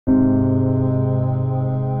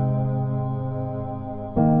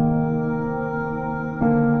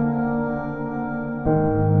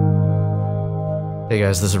Hey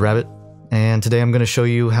guys, this is Rabbit, and today I'm going to show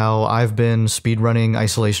you how I've been speedrunning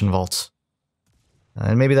isolation vaults.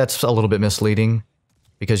 And maybe that's a little bit misleading,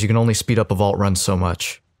 because you can only speed up a vault run so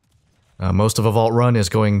much. Most of a vault run is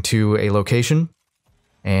going to a location,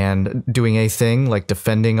 and doing a thing like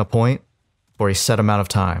defending a point for a set amount of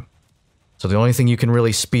time. So the only thing you can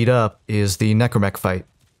really speed up is the Necromech fight,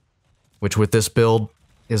 which with this build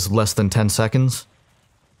is less than 10 seconds.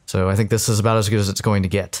 So I think this is about as good as it's going to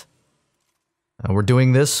get. We're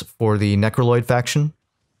doing this for the Necroloid faction.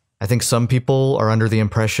 I think some people are under the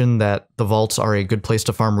impression that the vaults are a good place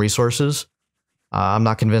to farm resources. I'm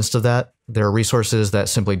not convinced of that. There are resources that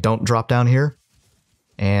simply don't drop down here.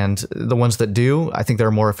 And the ones that do, I think there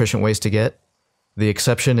are more efficient ways to get. The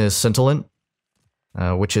exception is scintillant,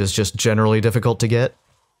 which is just generally difficult to get.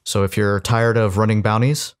 So if you're tired of running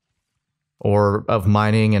bounties, or of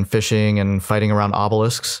mining and fishing and fighting around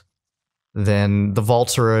obelisks, then the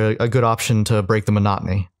vaults are a good option to break the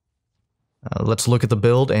monotony. Let's look at the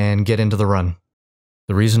build and get into the run.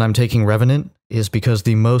 The reason I'm taking Revenant is because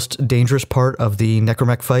the most dangerous part of the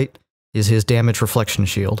Necromech fight is his damage reflection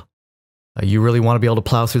shield. You really want to be able to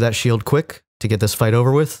plow through that shield quick to get this fight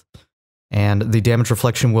over with, and the damage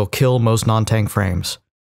reflection will kill most non-tank frames.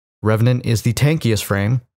 Revenant is the tankiest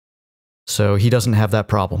frame, so he doesn't have that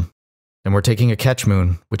problem. And we're taking a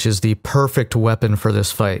Catchmoon, which is the perfect weapon for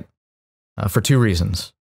this fight. For two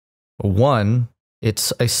reasons. One,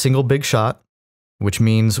 it's a single big shot, which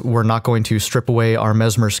means we're not going to strip away our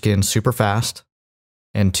Mesmer skin super fast.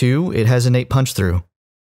 And two, it has innate punch through,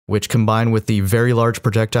 which combined with the very large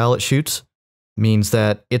projectile it shoots, means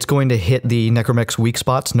that it's going to hit the Necromech's weak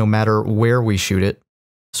spots no matter where we shoot it,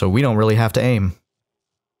 so we don't really have to aim.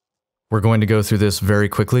 We're going to go through this very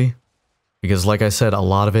quickly, because like I said, a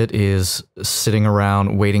lot of it is sitting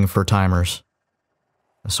around waiting for timers.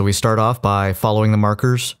 So we start off by following the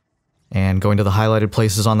markers and going to the highlighted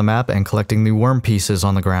places on the map and collecting the worm pieces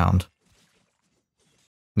on the ground.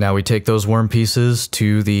 Now we take those worm pieces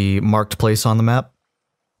to the marked place on the map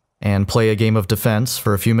and play a game of defense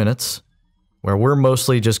for a few minutes, where we're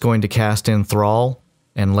mostly just going to cast in Thrall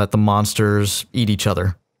and let the monsters eat each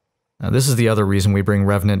other. Now, this is the other reason we bring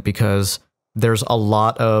Revenant, because there's a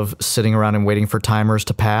lot of sitting around and waiting for timers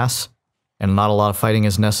to pass, and not a lot of fighting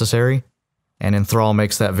is necessary. And Enthrall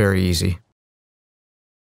makes that very easy.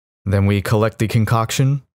 Then we collect the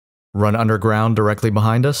concoction, run underground directly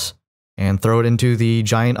behind us, and throw it into the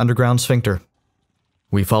giant underground sphincter.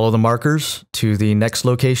 We follow the markers to the next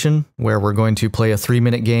location, where we're going to play a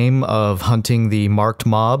 3-minute game of hunting the marked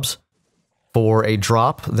mobs for a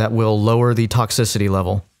drop that will lower the toxicity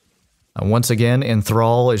level. Once again,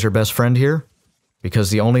 Enthrall is your best friend here,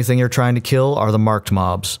 because the only thing you're trying to kill are the marked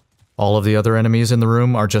mobs. All of the other enemies in the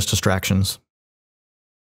room are just distractions.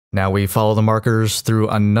 Now we follow the markers through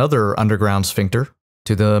another underground sphincter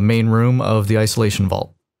to the main room of the isolation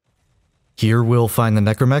vault. Here we'll find the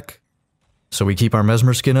Necromech, so we keep our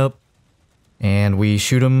Mesmer skin up, and we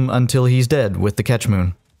shoot him until he's dead with the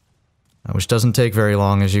Catchmoon, which doesn't take very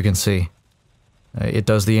long, as you can see. It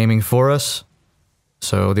does the aiming for us,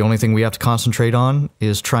 so the only thing we have to concentrate on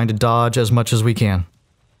is trying to dodge as much as we can.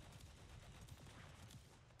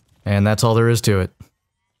 And that's all there is to it.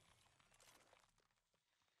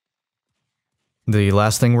 The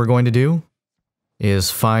last thing we're going to do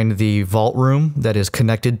is find the vault room that is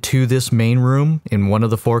connected to this main room in one of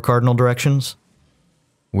the 4 cardinal directions.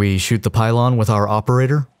 We shoot the pylon with our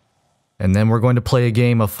operator, and then we're going to play a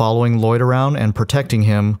game of following Lloyd around and protecting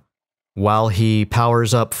him while he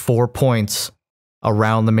powers up 4 points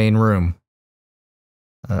around the main room.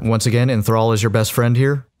 Once again, Enthrall is your best friend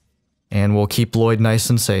here, and we'll keep Lloyd nice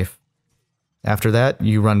and safe. After that,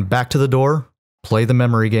 you run back to the door, play the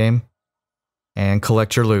memory game, and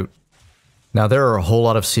collect your loot. Now there are a whole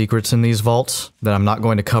lot of secrets in these vaults that I'm not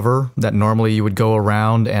going to cover that normally you would go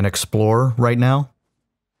around and explore right now.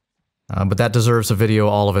 But that deserves a video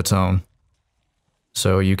all of its own.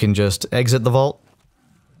 So you can just exit the vault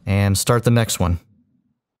and start the next one.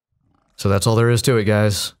 So that's all there is to it,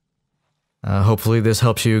 guys. Hopefully this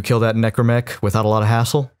helps you kill that Necromech without a lot of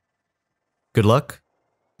hassle. Good luck,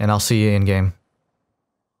 and I'll see you in game.